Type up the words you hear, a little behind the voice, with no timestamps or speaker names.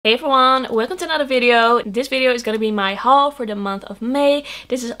Hey everyone, welcome to another video. This video is gonna be my haul for the month of May.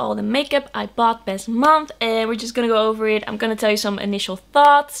 This is all the makeup I bought past month and we're just gonna go over it. I'm gonna tell you some initial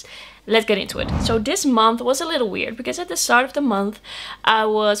thoughts. Let's get into it. So this month was a little weird because at the start of the month I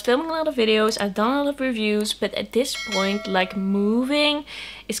was filming a lot of videos, I've done a lot of reviews, but at this point like moving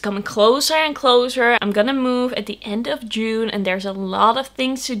is coming closer and closer. I'm gonna move at the end of June and there's a lot of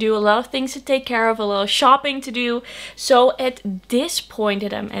things to do, a lot of things to take care of, a lot of shopping to do. So at this point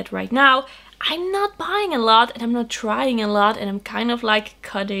that I'm at right now, I'm not buying a lot and I'm not trying a lot and I'm kind of like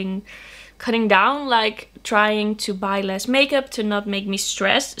cutting down, like trying to buy less makeup to not make me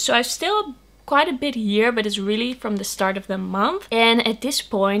stressed. So I've still quite a bit here, but it's really from the start of the month. And at this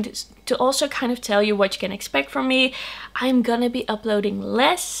point, to also kind of tell you what you can expect from me, I'm gonna be uploading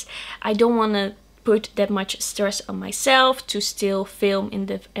less. I don't want to put that much stress on myself to still film in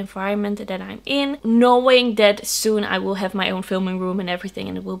the environment that I'm in, knowing that soon I will have my own filming room and everything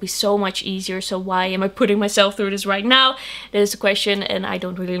and it will be so much easier. So why am I putting myself through this right now? That is the question and I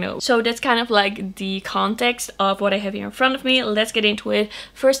don't really know. So that's kind of like the context of what I have here in front of me. Let's get into it.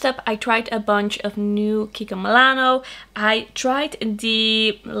 First up, I tried a bunch of new Kiko Milano. I tried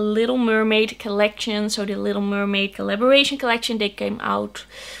the Little Mermaid collection, so the Little Mermaid collaboration collection. They came out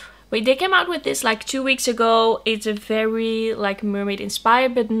with this like 2 weeks ago. It's a very like mermaid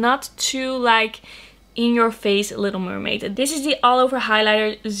inspired, but not too like in your face Little Mermaid. This is the all over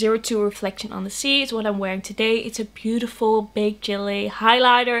highlighter 02 Reflection on the Sea. It's what I'm wearing today. It's a beautiful baked gelée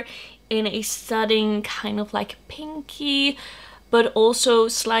highlighter in a stunning kind of like pinky but also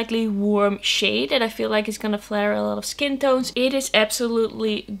slightly warm shade that I feel like is gonna flare a lot of skin tones. It is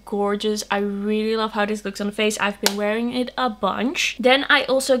absolutely gorgeous. I really love how this looks on the face. I've been wearing it a bunch. Then I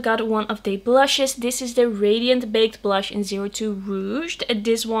also got one of the blushes. This is the Radiant Baked Blush in 02 Rouged.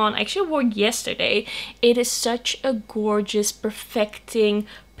 This one I actually wore yesterday. It is such a gorgeous, perfecting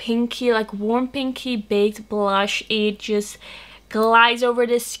pinky, like warm pinky baked blush. It just glides over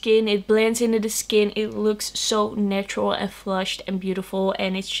the skin, it blends into the skin, it looks so natural and flushed and beautiful,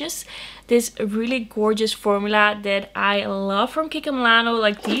 and it's just this really gorgeous formula that I love from Kiko Milano.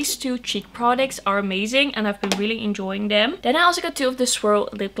 Like these two cheek products are amazing and I've been really enjoying them. Then I also got two of the Swirl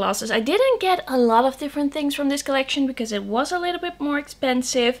lip glosses. I didn't get a lot of different things from this collection because it was a little bit more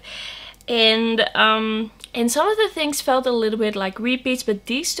expensive and some of the things felt a little bit like repeats, but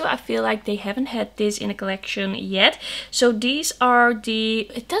these two I feel like they haven't had this in a collection yet. So these are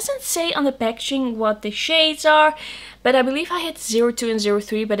it doesn't say on the packaging what the shades are, but I believe I had 02 and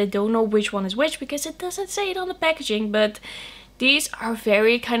 03, but I don't know which one is which because it doesn't say it on the packaging. But these are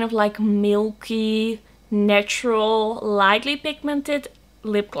very kind of like milky, natural, lightly pigmented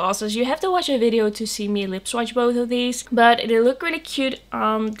lip glosses. You have to watch a video to see me lip swatch both of these, but they look really cute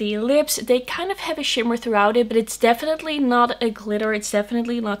on the lips. They kind of have a shimmer throughout it, but it's definitely not a glitter. It's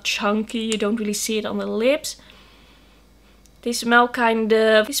definitely not chunky. You don't really see it on the lips. They smell kind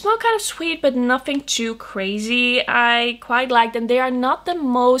of sweet, but nothing too crazy. I quite like them. They are not the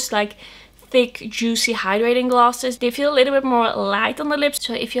most like thick, juicy, hydrating glosses. They feel a little bit more light on the lips.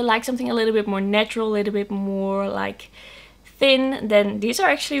 So if you like something a little bit more natural, a little bit more like thin, then these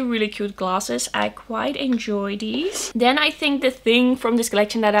are actually really cute glosses. I quite enjoy these. Then I think the thing from this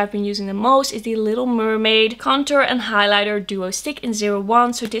collection that I've been using the most is the Little Mermaid Contour and Highlighter Duo Stick in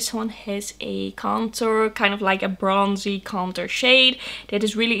 01. So this one has a contour, kind of like a bronzy contour shade that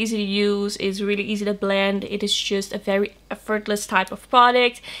is really easy to use. It's really easy to blend. It is just a very effortless type of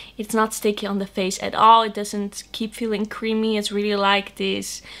product. It's not sticky on the face at all. It doesn't keep feeling creamy. It's really like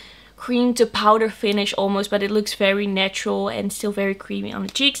this cream to powder finish almost, but it looks very natural and still very creamy on the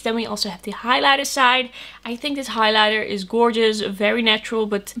cheeks. Then we also have the highlighter side. I think this highlighter is gorgeous, very natural,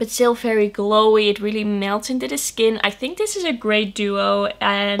 but still very glowy. It really melts into the skin. I think this is a great duo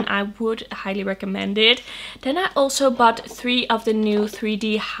and I would highly recommend it. Then I also bought 3 of the new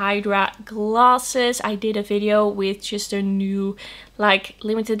 3D Hydra glosses. I did a video with just their new like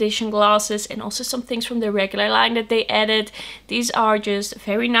limited edition glosses and also some things from the regular line that they added. These are just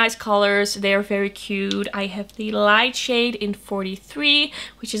very nice colors. They are very cute. I have the light shade in 43,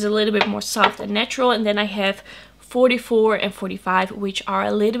 which is a little bit more soft and natural, and then I have 44 and 45, which are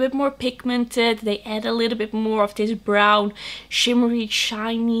a little bit more pigmented. They add a little bit more of this brown, shimmery,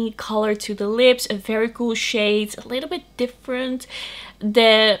 shiny color to the lips. A very cool shades, a little bit different.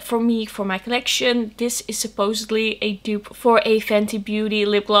 For me, for my collection, this is supposedly a dupe for a Fenty Beauty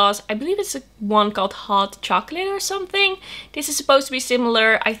lip gloss. I believe it's one called Hot Chocolate or something. This is supposed to be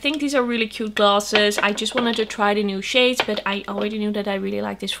similar. I think these are really cute glosses. I just wanted to try the new shades, but I already knew that I really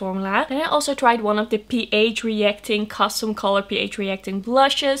like this formula. Then I also tried one of the pH reacting, custom color pH reacting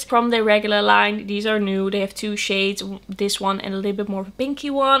blushes from the regular line. These are new. They have 2 shades, this one and a little bit more of a pinky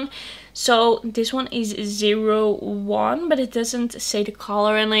one. So this one is 01, but it doesn't say the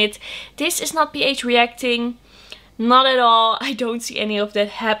color in it. This is not pH reacting, not at all. I don't see any of that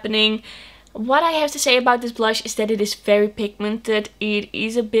happening. What I have to say about this blush is that it is very pigmented. It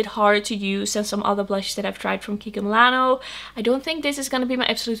is a bit harder to use than some other blushes that I've tried from Kiko Milano. I don't think this is gonna be my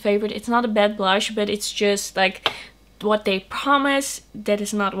absolute favorite. It's not a bad blush, but it's just like what they promise, that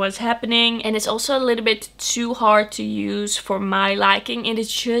is not what's happening. And it's also a little bit too hard to use for my liking. And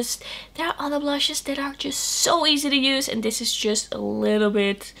it's just, there are other blushes that are just so easy to use, and this is just a little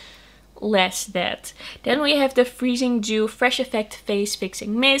bit less that. Then we have the Freezing Dew Fresh Effect Face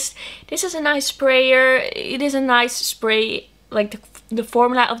Fixing Mist. This is a nice sprayer. It is a nice spray. Like the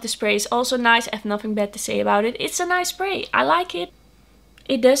formula of the spray is also nice. I have nothing bad to say about it. It's a nice spray. I like it.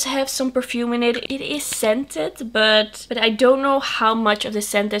 It does have some perfume in it. It is scented, but I don't know how much of the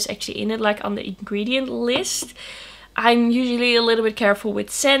scent is actually in it, like on the ingredient list. I'm usually a little bit careful with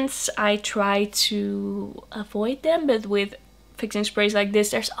scents. I try to avoid them, but with fixing sprays like this,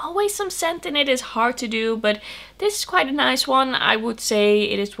 there's always some scent in it. It's hard to do, but this is quite a nice one. I would say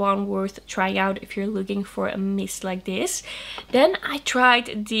it is one worth trying out if you're looking for a mist like this. Then I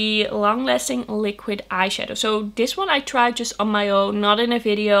tried the Long Lasting Liquid Eyeshadow. So this one I tried just on my own, not in a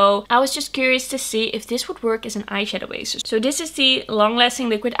video. I was just curious to see if this would work as an eyeshadow base. So this is the Long Lasting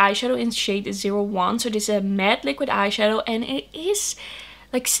Liquid Eyeshadow in shade 01. So this is a matte liquid eyeshadow, and it is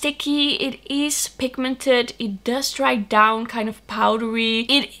like sticky, it is pigmented, it does dry down, kind of powdery.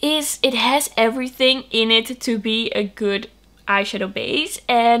 It has everything in it to be a good eyeshadow base,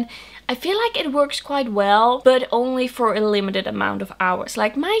 and I feel like it works quite well, but only for a limited amount of hours.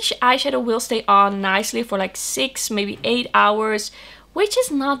 Like my eyeshadow will stay on nicely for like 6, maybe 8 hours, which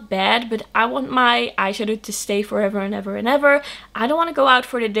is not bad, but I want my eyeshadow to stay forever and ever and ever. I don't want to go out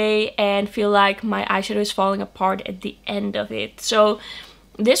for the day and feel like my eyeshadow is falling apart at the end of it. So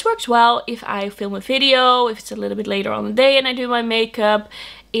this works well if I film a video, if it's a little bit later on the day and I do my makeup.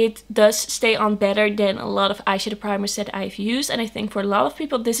 It does stay on better than a lot of eyeshadow primers that I've used, and I think for a lot of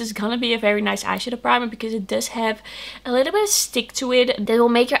people this is gonna be a very nice eyeshadow primer because it does have a little bit of stick to it that will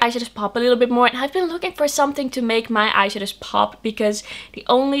make your eyeshadows pop a little bit more. And I've been looking for something to make my eyeshadows pop because the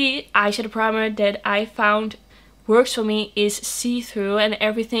only eyeshadow primer that I found works for me is see-through, and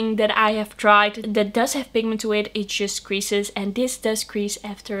everything that I have tried that does have pigment to it, it just creases, and this does crease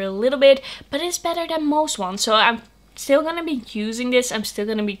after a little bit, but it's better than most ones. So I'm still gonna be using this, I'm still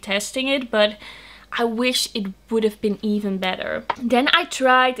gonna be testing it, but I wish it would have been even better. Then I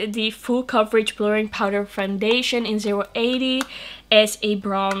tried the Full Coverage Blurring Powder Foundation in 080 as a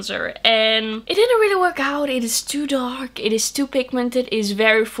bronzer, and it didn't really work out. It is too dark, it is too pigmented, it is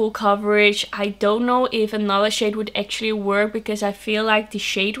very full coverage. I don't know if another shade would actually work because I feel like the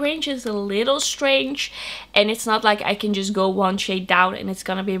shade range is a little strange, and it's not like I can just go one shade down and it's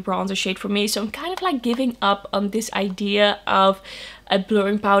gonna be a bronzer shade for me. So I'm kind of like giving up on this idea of a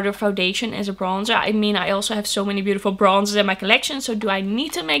blurring powder foundation as a bronzer. I mean, I also have so many beautiful bronzers in my collection, so do I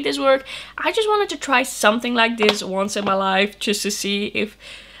need to make this work? I just wanted to try something like this once in my life just to see if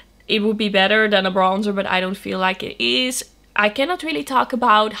it would be better than a bronzer, but I don't feel like it is. I cannot really talk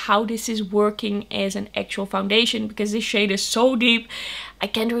about how this is working as an actual foundation because this shade is so deep. I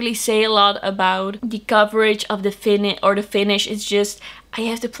can't really say a lot about the coverage of the finish. It's just I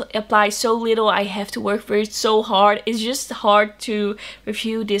have to apply so little. I have to work for it so hard. It's just hard to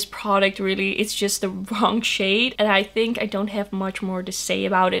review this product really. It's just the wrong shade, and I think I don't have much more to say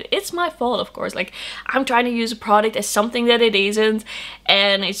about it. It's my fault, of course. Like, I'm trying to use a product as something that it isn't,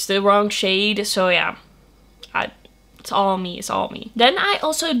 and it's the wrong shade. So yeah, it's all me, it's all me. Then I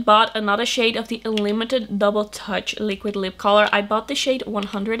also bought another shade of the Unlimited Double Touch Liquid Lip Color. I bought the shade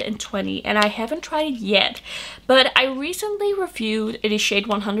 120 and I haven't tried it yet. But I recently reviewed the shade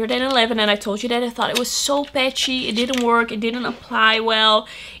 111 and I told you that I thought it was so patchy. It didn't work, it didn't apply well.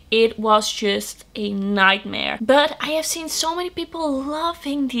 It was just a nightmare. But I have seen so many people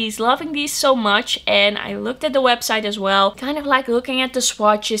loving these so much, and I looked at the website as well, kind of like looking at the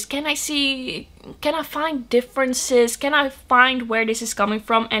swatches. Can I find differences? Can I find where this is coming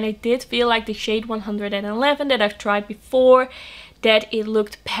from? And I did feel like the shade 111 that I've tried before that it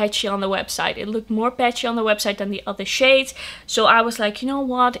looked patchy on the website. It looked more patchy on the website than the other shades. So I was like, you know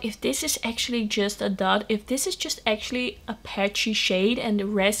what, if this is actually just a dot, if this is just actually a patchy shade and the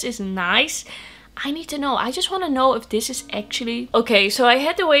rest is nice, I need to know. I just want to know if this is actually... Okay, so I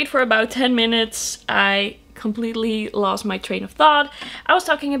had to wait for about 10 minutes. I completely lost my train of thought. I was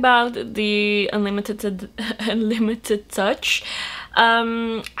talking about the Unlimited Touch.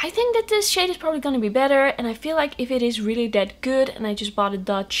 I think that this shade is probably going to be better, and I feel like if it is really that good and I just bought a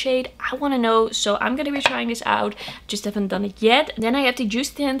dot shade, I want to know. So I'm going to be trying this out, just haven't done it yet. Then I have the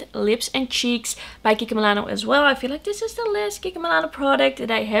Juice Tint Lips and Cheeks by Kiko Milano as well. I feel like this is the last Kiko Milano product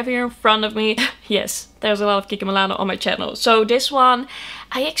that I have here in front of me. Yes, there's a lot of Kiko Milano on my channel. So this one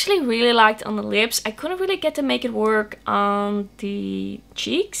I actually really liked on the lips. I couldn't really get to make it work on the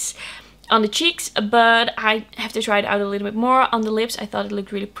cheeks. But I have to try it out a little bit more. On the lips, I thought it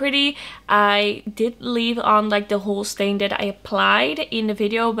looked really pretty. I did leave on like the whole stain that I applied in the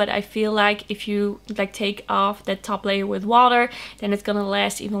video, but I feel like if you like take off that top layer with water, then it's gonna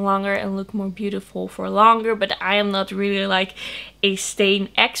last even longer and look more beautiful for longer. But I am not really like a stain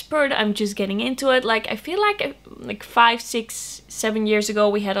expert. I'm just getting into it. Like I feel like 5, 6, 7 years ago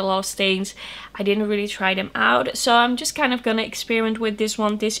we had a lot of stains. I didn't really try them out, so I'm just kind of gonna experiment with this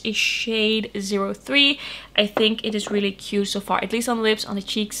one. This is shade 03. I think it is really cute so far, at least on the lips. On the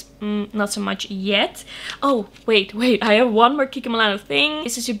cheeks, not so much yet. Oh wait, I have one more Kiko Milano thing.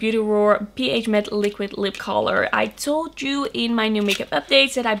 This is a Beauty Roar pH Matte Liquid Lip Color. I told you in my new makeup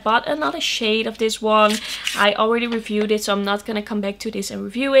updates that I bought another shade of this one. I already reviewed it, so I'm not gonna come back to this and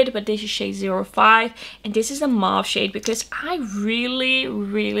review it, but this is shade 05, and this is a mauve shade because I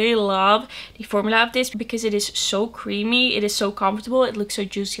really love the formula of this because it is so creamy, it is so comfortable, it looks so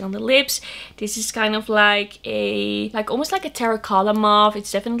juicy on the lips. This is kind of like almost like a terracotta mauve.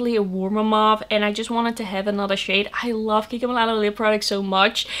 It's definitely a warmer mauve, and I just wanted to have another shade. I love Kiko Milano lip products so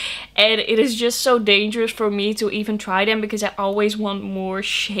much, and it is just so dangerous for me to even try them because I always want more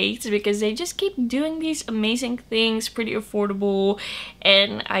shades because they just keep doing these amazing things, pretty affordable,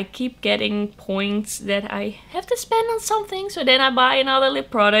 and I keep getting points that I have to spend on something, so then I buy another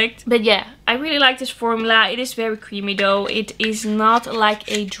lip product. But yeah, I really like this formula. It is very creamy though. It is not like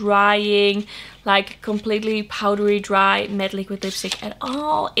a drying, like completely powdery dry matte liquid lipstick at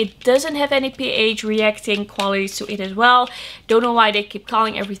all. It doesn't have any pH reacting qualities to it as well. Don't know why they keep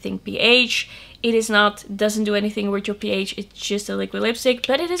calling everything pH. It is not, doesn't do anything with your pH. It's just a liquid lipstick,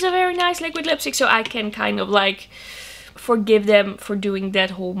 but it is a very nice liquid lipstick, so I can kind of like forgive them for doing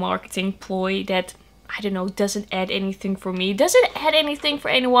that whole marketing ploy that, I don't know, doesn't add anything for me. Does it add anything for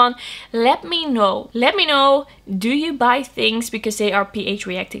anyone? Let me know. Let me know. Do you buy things because they are pH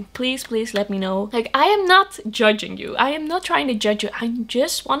reacting? Please let me know. Like, I am not judging you. I am not trying to judge you. I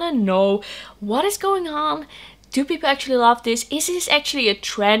just want to know what is going on. Do people actually love this? Is this actually a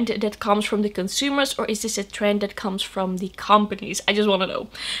trend that comes from the consumers, or is this a trend that comes from the companies? I just want to know.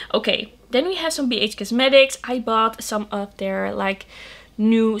 Okay, then we have some BH Cosmetics. I bought some of their like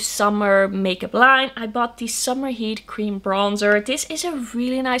new summer makeup line. I bought the Summer Heat cream bronzer. This is a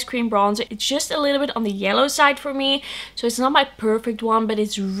really nice cream bronzer. It's just a little bit on the yellow side for me, so it's not my perfect one, but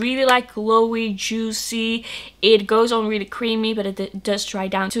it's really like glowy, juicy. It goes on really creamy, but it does dry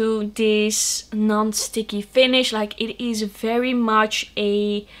down to this non-sticky finish. Like, it is very much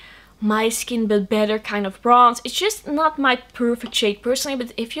a my skin but better kind of bronze. It's just not my perfect shade personally,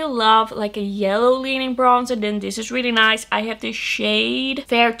 but if you love like a yellow leaning bronzer, then this is really nice. I have the shade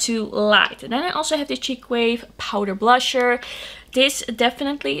Fair to Light, and then I also have the Cheek Wave powder blusher. This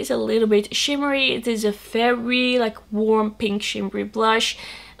definitely is a little bit shimmery. It is a very like warm pink shimmery blush,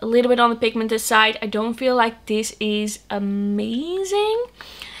 a little bit on the pigmented side. I don't feel like this is amazing.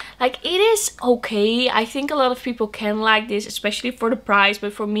 Like, it is okay. I think a lot of people can like this, especially for the price.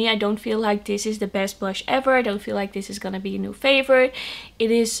 But for me, I don't feel like this is the best blush ever. I don't feel like this is gonna be a new favorite.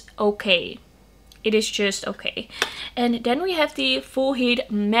 It is okay. It is just okay. And then we have the Full Heat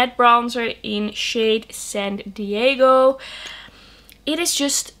Matte Bronzer in shade San Diego. It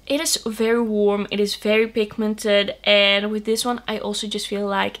is very warm, it is very pigmented, and with this one I also just feel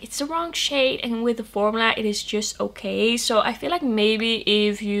like it's the wrong shade, and with the formula it is just okay. So I feel like maybe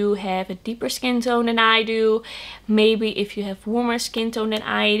if you have a deeper skin tone than I do, maybe if you have warmer skin tone than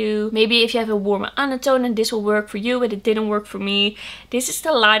I do, maybe if you have a warmer undertone, and this will work for you, but it didn't work for me. This is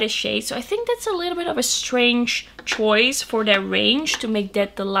the lightest shade, so I think that's a little bit of a strange choice for their range to make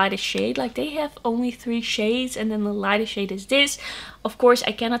that the lightest shade. Like, they have only 3 shades, and then the lightest shade is this. Of course,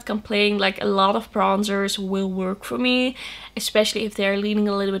 I cannot complain. Like, a lot of bronzers will work for me, especially if they're leaning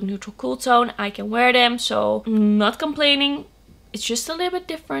a little bit neutral cool tone. I can wear them, so I'm not complaining. It's just a little bit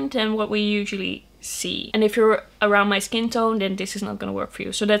different than what we usually C. And if you're around my skin tone, then this is not gonna work for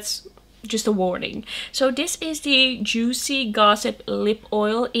you. So that's just a warning. So this is the Juicy Gossip Lip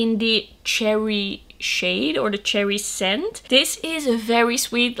Oil in the cherry shade, or the cherry scent. This is very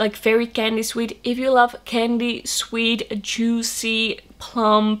sweet, like very candy sweet. If you love candy sweet, juicy,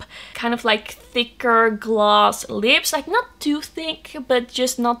 plump, kind of like thicker gloss lips, like not too thick, but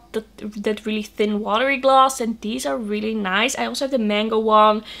just not that really thin watery gloss, and these are really nice. I also have the mango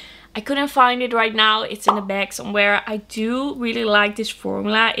one. I couldn't find it right now, it's in the bag somewhere. I do really like this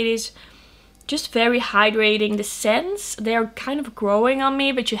formula. It is just very hydrating. The scents, they're kind of growing on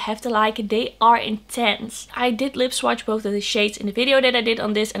me, but you have to like it. They are intense. I did lip swatch both of the shades in the video that I did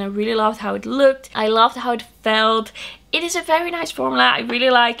on this, and I really loved how it looked. I loved how it felt. It is a very nice formula. I really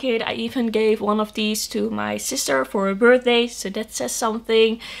like it. I even gave one of these to my sister for her birthday, so that says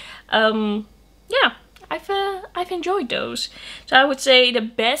something. Yeah, I've enjoyed those. So I would say the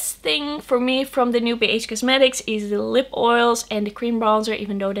best thing for me from the new BH Cosmetics is the lip oils and the cream bronzer,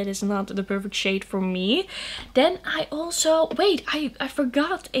 even though that is not the perfect shade for me. Then I also, wait, I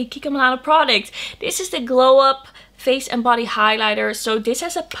forgot a Kiko Milano product. This is the Glow Up Face and Body Highlighter. So this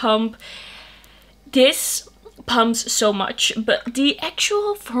has a pump. This pumps so much, but the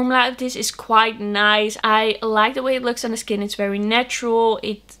actual formula of this is quite nice. I like the way it looks on the skin. It's very natural.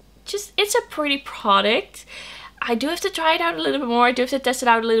 It's a pretty product. I do have to try it out a little bit more. I do have to test it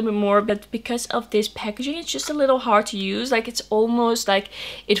out a little bit more, but because of this packaging, it's just a little hard to use. Like, it's almost like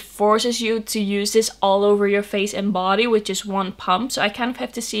it forces you to use this all over your face and body with just one pump. So I kind of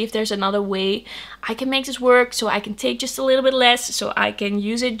have to see if there's another way I can make this work, so I can take just a little bit less, so I can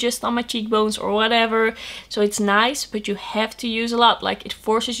use it just on my cheekbones or whatever. So it's nice, but you have to use a lot. Like, it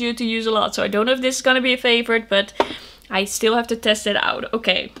forces you to use a lot. So I don't know if this is gonna be a favorite, but I still have to test it out.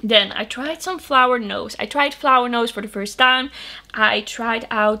 Okay, then I tried some Flower Nose. I tried Flower Nose for the first time. I tried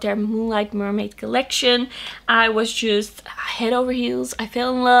out their Moonlight Mermaid collection. I was just head over heels. I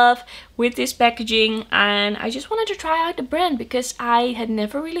fell in love with this packaging, and I just wanted to try out the brand because I had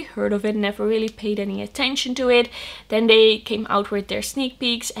never really heard of it, never really paid any attention to it. Then they came out with their sneak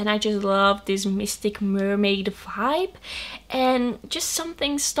peeks, and I just loved this mystic mermaid vibe, and just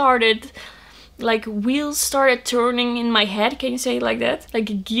something started. Like, wheels started turning in my head, can you say it like that?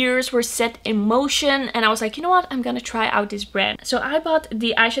 Like, gears were set in motion, and I was like, you know what, I'm gonna try out this brand. So I bought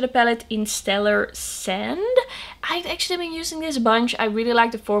the eyeshadow palette in Stellar Sand. I've actually been using this a bunch. I really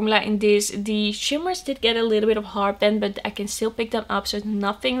like the formula in this. The shimmers did get a little bit of heartburn, but I can still pick them up, so it's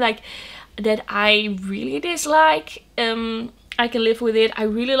nothing like that I really dislike. I can live with it. I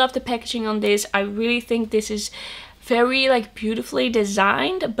really love the packaging on this. I really think this is very like beautifully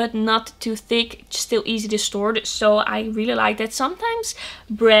designed, but not too thick, still easy to store. So I really like that. Sometimes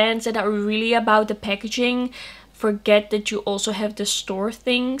brands that are really about the packaging forget that you also have to store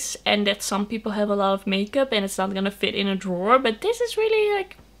things, and that some people have a lot of makeup and it's not gonna fit in a drawer, but this is really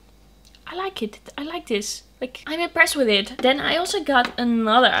like, I like it. I like this. Like, I'm impressed with it. Then I also got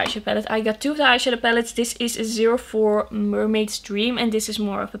another eyeshadow palette. I got two of the eyeshadow palettes. This is 04 Mermaid's Dream, and this is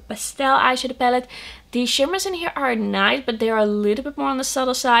more of a pastel eyeshadow palette. The shimmers in here are nice, but they are a little bit more on the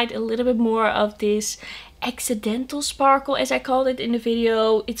subtle side. A little bit more of this accidental sparkle, as I called it in the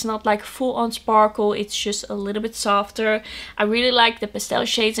video. It's not like full on sparkle, it's just a little bit softer. I really like the pastel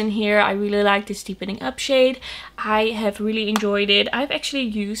shades in here. I really like this deepening up shade. I have really enjoyed it. I've actually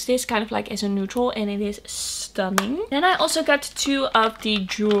used this kind of like as a neutral, and it is stunning. Then I also got two of the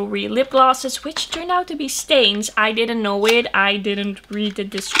jewelry lip glosses, which turned out to be stains. I didn't know it. I didn't read the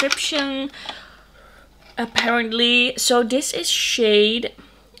description apparently. So this is shade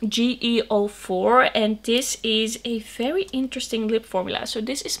GE04, and this is a very interesting lip formula. So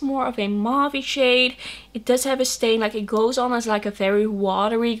this is more of a mauve shade. It does have a stain, like it goes on as like a very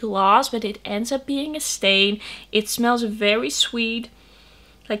watery gloss, but it ends up being a stain. It smells very sweet,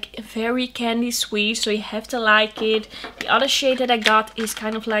 like very candy sweet, so you have to like it. The other shade that I got is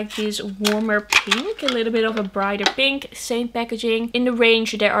kind of like this warmer pink, a little bit of a brighter pink, same packaging. In the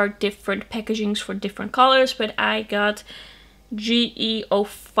range there are different packagings for different colors, but I got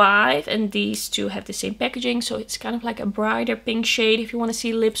GE05, and these two have the same packaging, so it's kind of like a brighter pink shade. If you want to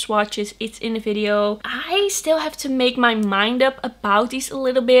see lip swatches, it's in the video. I still have to make my mind up about these a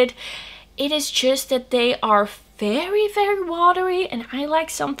little bit. It is just that they are very, very watery, and I like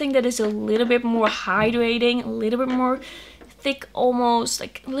something that is a little bit more hydrating, a little bit more thick, almost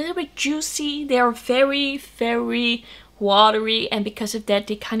like a little bit juicy. They are very, very watery, and because of that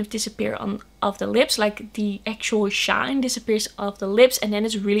they kind of disappear off the lips. Like, the actual shine disappears off the lips, and then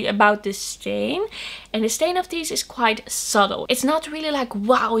it's really about the stain, and the stain of these is quite subtle. It's not really like,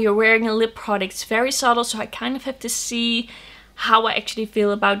 wow, you're wearing a lip product. It's very subtle, so I kind of have to see how I actually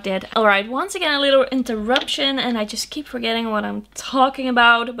feel about that. Alright, once again a little interruption and I just keep forgetting what I'm talking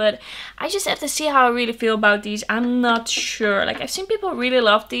about, but I just have to see how I really feel about these. I'm not sure. Like, I've seen people really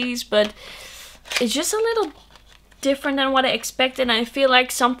love these, but it's just a little different than what I expected. And I feel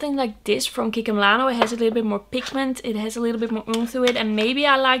like something like this from Kiko Milano, it has a little bit more pigment, it has a little bit more oomph to it, and maybe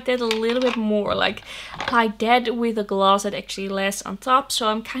I like that a little bit more, like apply that with a gloss that actually lasts on top. So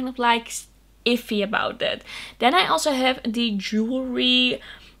I'm kind of like iffy about that. Then I also have the jewelry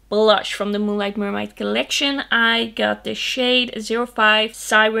blush from the Moonlight Mermaid collection. I got the shade 05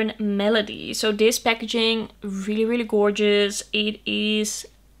 Siren Melody. So this packaging, really gorgeous. It is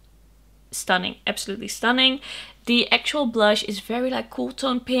stunning, absolutely stunning. The actual blush is very like cool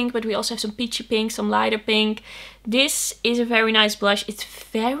tone pink, but we also have some peachy pink, some lighter pink. This is a very nice blush. It's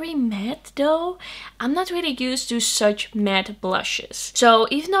very matte though. I'm not really used to such matte blushes. So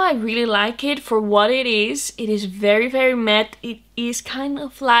even though I really like it for what it is very matte. It is kind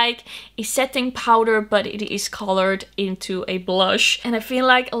of like a setting powder, but it is colored into a blush. And I feel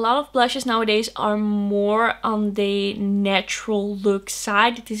like a lot of blushes nowadays are more on the natural look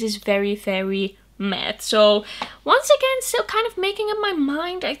side. This is very matte. So once again, still kind of making up my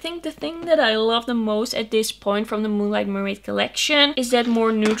mind. I think the thing that I love the most at this point from the Moonlight Mermaid collection is that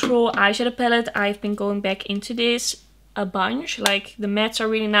more neutral eyeshadow palette. I've been going back into this a bunch. Like, the mattes are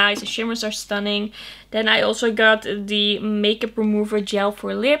really nice, the shimmers are stunning. Then I also got the makeup remover gel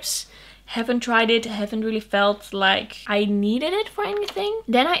for lips. Haven't tried it, haven't really felt like I needed it for anything.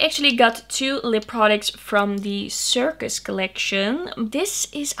 Then I actually got 2 lip products from the Circus collection. This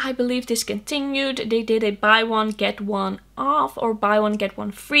is, I believe, discontinued. They did a buy one get one off or buy one get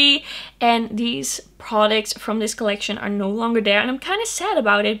one free, and these products from this collection are no longer there, and I'm kind of sad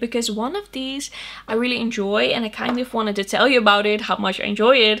about it because one of these I really enjoy and I kind of wanted to tell you about it, how much I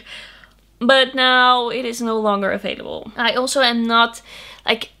enjoy it, but now it is no longer available. I also am not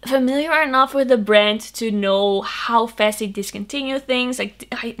like familiar enough with the brand to know how fast they discontinue things. Like,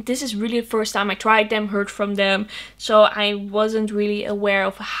 this is really the first time I tried them, heard from them, so I wasn't really aware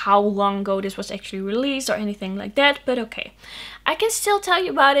of how long ago this was actually released or anything like that. But okay, I can still tell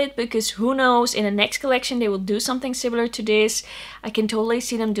you about it because who knows, in the next collection they will do something similar to this. I can totally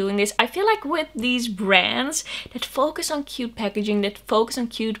see them doing this. I feel like with these brands that focus on cute packaging, that focus on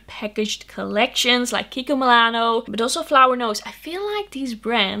cute packaged collections like Kiko Milano, but also Flower Nose, I feel like these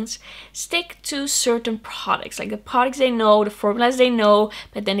brands stick to certain products, like the products they know, the formulas they know,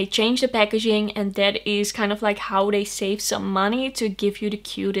 but then they change the packaging, and that is kind of like how they save some money to give you the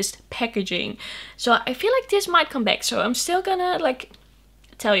cutest packaging. So I feel like this might come back, so I'm still gonna like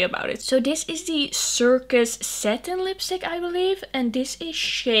tell you about it. So this is the Circus Satin lipstick, I believe, and this is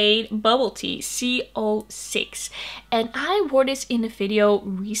shade Bubble Tea CO6, and I wore this in a video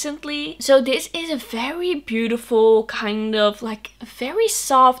recently. So this is a very beautiful kind of like very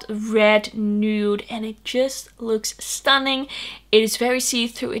soft red nude, and it just looks stunning. It is very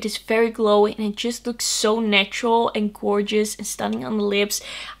see-through, it is very glowy, and it just looks so natural and gorgeous and stunning on the lips.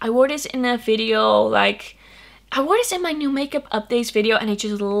 I wore this in a video, like I wore this in my new makeup updates video, and I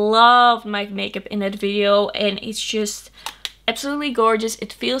just loved my makeup in that video, and it's just absolutely gorgeous.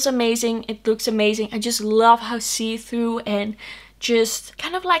 It feels amazing, it looks amazing. I just love how see-through and just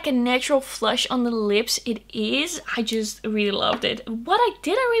kind of like a natural flush on the lips it is. I just really loved it. What I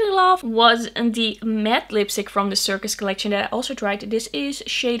didn't really love was the matte lipstick from the Circus collection that I also tried. This is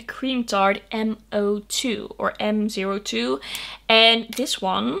shade Cream Tart M02 or M02, and this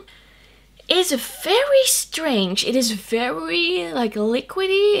one is very strange. It is very like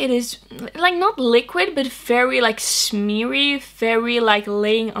liquidy. It is like not liquid, but very like smeary, very like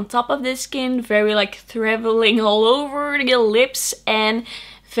laying on top of the skin, very like traveling all over the lips, and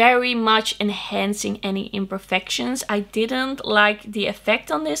very much enhancing any imperfections. I didn't like the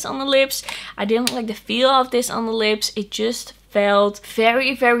effect on this on the lips. I didn't like the feel of this on the lips. It just felt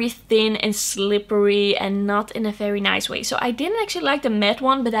very thin and slippery and not in a very nice way. So I didn't actually like the matte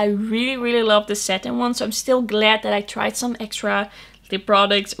one, but I really love the satin one. So I'm still glad that I tried some extra lip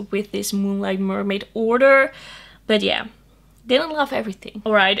products with this Moonlight Mermaid order. But yeah, didn't love everything.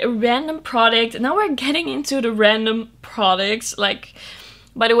 Alright, a random product. Now we're getting into the random products. Like,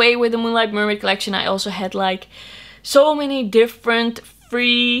 by the way, with the Moonlight Mermaid collection I also had like so many different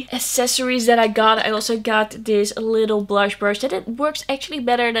free accessories that I got. I also got this little blush brush that it works actually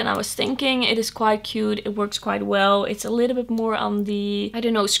better than I was thinking. It is quite cute, it works quite well. It's a little bit more on the, I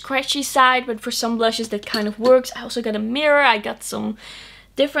don't know, scratchy side, but for some blushes that kind of works. I also got a mirror. I got some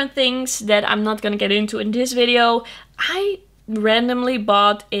different things that I'm not gonna get into in this video. I randomly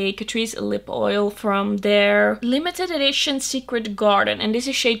bought a Catrice lip oil from their limited edition Secret Garden, and this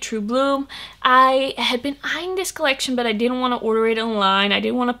is shade True Bloom. I had been eyeing this collection, but I didn't want to order it online. I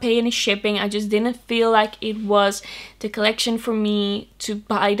didn't want to pay any shipping. I just didn't feel like it was the collection for me to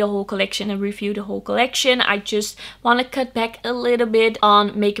buy the whole collection and review the whole collection. I just want to cut back a little bit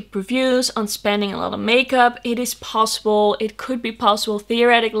on makeup reviews, on spending a lot of makeup. It is possible, it could be possible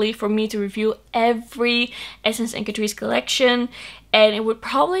theoretically for me to review every Essence and Catrice collection, and it would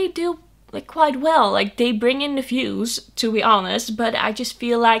probably do like quite well. Like, they bring in the views, to be honest, but I just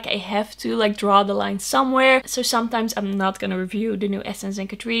feel like I have to like draw the line somewhere. So sometimes I'm not gonna review the new Essence and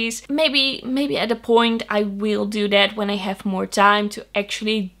Catrice. Maybe at a point I will do that when I have more time to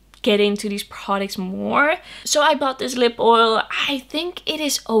actually get into these products more. So I bought this lip oil. I think it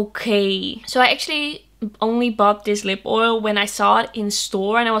is okay. So I actually only bought this lip oil when I saw it in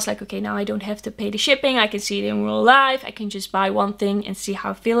store, and I was like, okay, now I don't have to pay the shipping. I can see it in real life. I can just buy one thing and see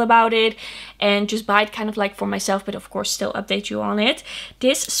how I feel about it, and just buy it kind of like for myself, but of course still update you on it.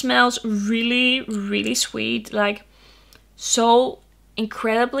 This smells really, really sweet, like so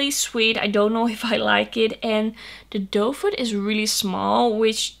incredibly sweet. I don't know if I like it, and the doe foot is really small,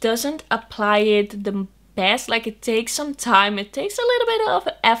 which doesn't apply it the best. Like, it takes some time, it takes a little bit of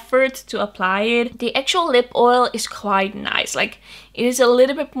effort to apply it. The actual lip oil is quite nice. Like, it is a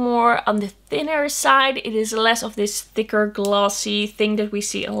little bit more on the thinner side. It is less of this thicker glossy thing that we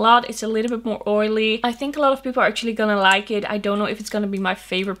see a lot. It's a little bit more oily. I think a lot of people are actually gonna like it. I don't know if it's gonna be my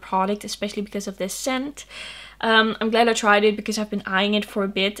favorite product, especially because of this scent. I'm glad I tried it because I've been eyeing it for a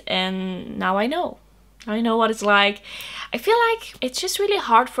bit, and now I know. I know what it's like. I feel like it's just really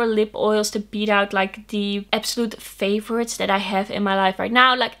hard for lip oils to beat out like the absolute favorites that I have in my life right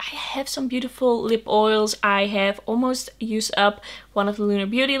now. Like, I have some beautiful lip oils. I have almost used up one of the Lunar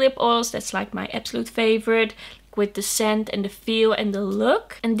Beauty lip oils. That's like my absolute favorite, with the scent and the feel and the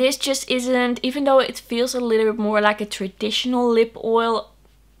look. And this just isn't, even though it feels a little bit more like a traditional lip oil,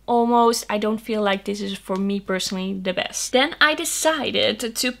 almost, I don't feel like this is for me personally the best. Then I decided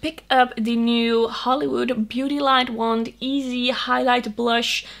to pick up the new Hollywood Beauty Light Wand Easy Highlight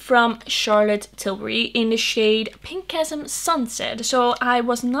Blush from Charlotte Tilbury in the shade Pink Chasm Sunset. So I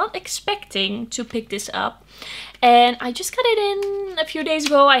was not expecting to pick this up, and I just got it in a few days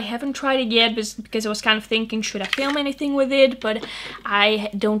ago. I haven't tried it yet because I was kind of thinking, should I film anything with it? But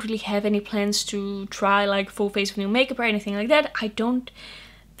I don't really have any plans to try like full face of new makeup or anything like that. I don't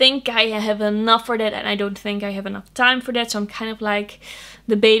think I have enough for that, and I don't think I have enough time for that, so I'm kind of like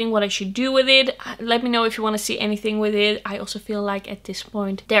debating what I should do with it. Let me know if you want to see anything with it. I also feel like at this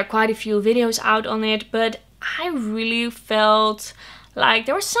point there are quite a few videos out on it, but I really felt like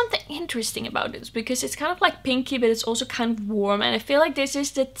there was something interesting about this because it's kind of like pinky, but it's also kind of warm, and I feel like this is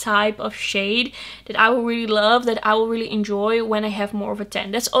the type of shade that I will really love, that I will really enjoy when I have more of a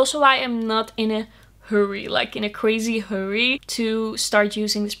tan. That's also why I'm not in a hurry, like in a crazy hurry to start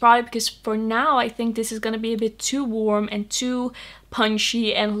using this product, because for now I think this is gonna be a bit too warm and too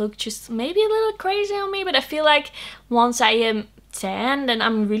punchy and look just maybe a little crazy on me. But I feel like once I am tan, then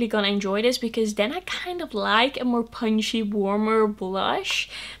I'm really gonna enjoy this, because then I kind of like a more punchy, warmer blush,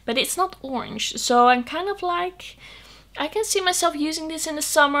 but it's not orange. So I'm kind of like, I can see myself using this in the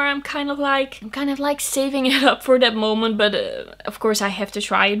summer. I'm kind of like saving it up for that moment, but of course I have to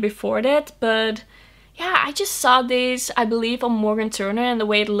try it before that. But yeah, I just saw this, I believe, on Morgan Turner, and the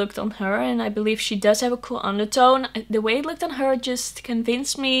way it looked on her, and I believe she does have a cool undertone. The way it looked on her just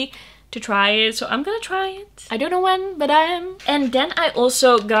convinced me to try it, so I'm gonna try it. I don't know when, but I am. And then I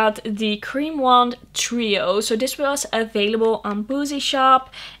also got the Cream Wand Trio. So this was available on Boozy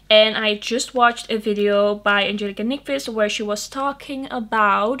Shop, and I just watched a video by Angelica Nyqvist where she was talking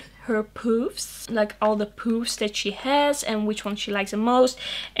about her poofs, like all the poofs that she has and which one she likes the most,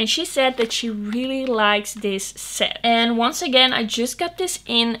 and she said that she really likes this set. And once again, I just got this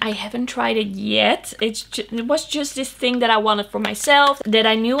in. I haven't tried it yet. It was just this thing that I wanted for myself, that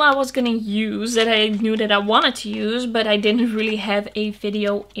I knew I was gonna use, that I knew that I wanted to use, but I didn't really have a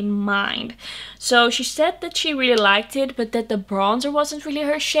video in mind. So she said that she really liked it, but that the bronzer wasn't really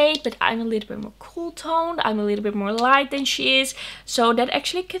her shade, but I'm a little bit more cool toned, I'm a little bit more light than she is, so that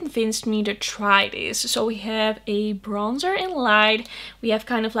actually convinced me to try this. So we have a bronzer in light, we have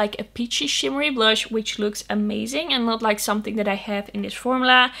kind of like a peachy shimmery blush, which looks amazing and not like something that I have in this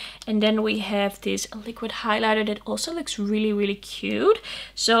formula, and then we have this liquid highlighter that also looks really, really cute.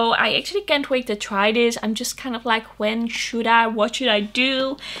 So I actually can't wait to try this. I'm just kind of like, when should I, what should I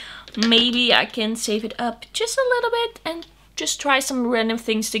do? Maybe I can save it up just a little bit and just try some random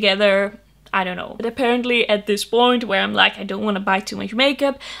things together. I don't know. But apparently at this point where I'm like, I don't want to buy too much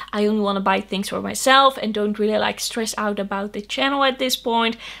makeup, I only want to buy things for myself and don't really like stress out about the channel at this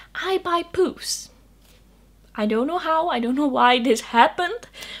point, I buy poofs. I don't know how, I don't know why this happened,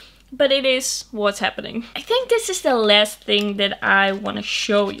 but it is what's happening. I think this is the last thing that I want to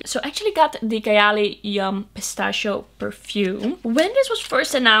show you. So I actually got the Kayali Yum Pistachio perfume. When this was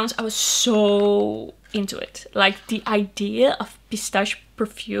first announced, I was so into it. Like the idea of pistachio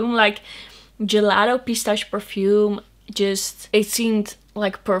perfume, like gelato pistachio perfume, just, it seemed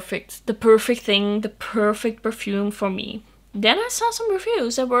like perfect. The perfect thing, the perfect perfume for me. Then I saw some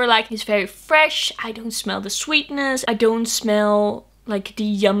reviews that were like, it's very fresh, I don't smell the sweetness, I don't smell like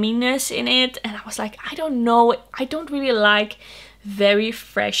the yumminess in it, and I was like, I don't know, I don't really like very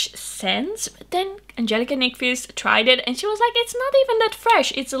fresh scents. But then Angelica Nyqvist tried it and she was like, it's not even that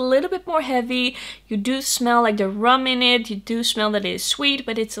fresh, it's a little bit more heavy, you do smell like the rum in it, you do smell that it is sweet,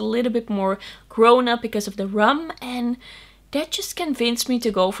 but it's a little bit more grown up because of the rum, and that just convinced me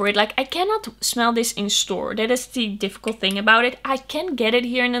to go for it. Like, I cannot smell this in store. That is the difficult thing about it. I can get it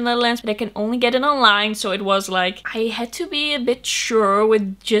here in the Netherlands, but I can only get it online. So it was like, I had to be a bit sure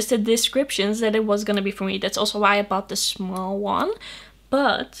with just the descriptions that it was gonna be for me. That's also why I bought the small one.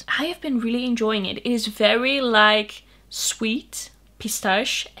 But I have been really enjoying it. It is very like sweet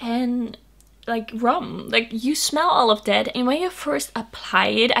pistache and like rum. Like, you smell all of that. And when you first apply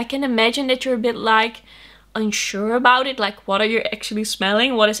it, I can imagine that you're a bit like unsure about it, like what are you actually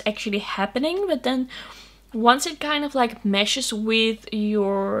smelling, what is actually happening. But then once it kind of like meshes with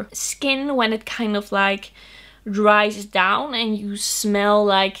your skin, when it kind of like dries down and you smell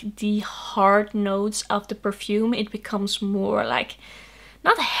like the hard notes of the perfume, it becomes more like,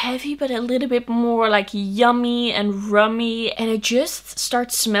 not heavy, but a little bit more like yummy and rummy, and it just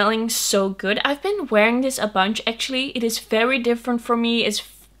starts smelling so good. I've been wearing this a bunch actually. It is very different for me. It's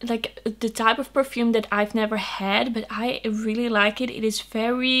like the type of perfume that I've never had, but I really like it. It is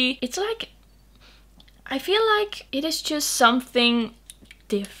very, it's like, I feel like it is just something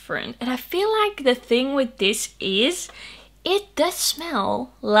different. And I feel like the thing with this is, it does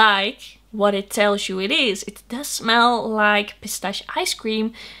smell like what it tells you it is. It does smell like pistachio ice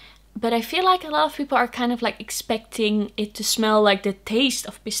cream, but I feel like a lot of people are kind of like expecting it to smell like the taste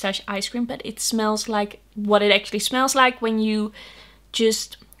of pistachio ice cream, but it smells like what it actually smells like when you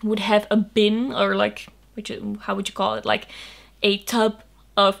just would have a bin, or like, how would you call it, like a tub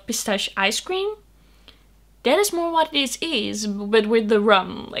of pistachio ice cream. That is more what this is, but with the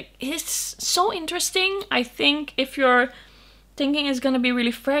rum. Like, it's so interesting. I think if you're thinking it's gonna be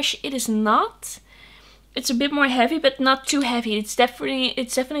really fresh, it is not. It's a bit more heavy, but not too heavy. It's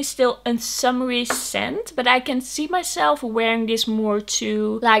definitely still a summery scent, but I can see myself wearing this more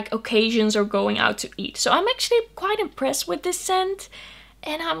to like occasions or going out to eat. So I'm actually quite impressed with this scent.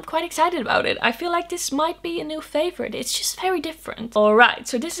 And I'm quite excited about it. I feel like this might be a new favorite. It's just very different. Alright,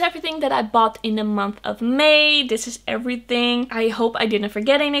 so this is everything that I bought in the month of May. This is everything. I hope I didn't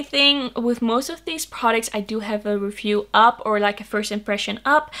forget anything. With most of these products, I do have a review up, or like a first impression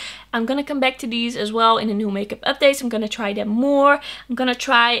up. I'm gonna come back to these as well in the new makeup updates. I'm gonna try them more. I'm gonna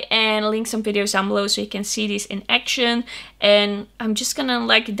try and link some videos down below so you can see these in action. And I'm just gonna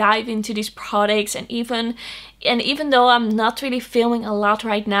like dive into these products, and even though I'm not really filming a lot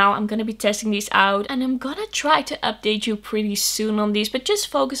right now, I'm gonna be testing these out, and I'm gonna try to update you pretty soon on these, but just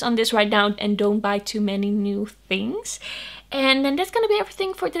focus on this right now and don't buy too many new things. And then that's gonna be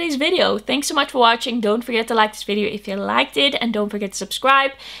everything for today's video. Thanks so much for watching. Don't forget to like this video if you liked it, and don't forget to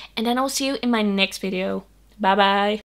subscribe, and then I'll see you in my next video. Bye bye.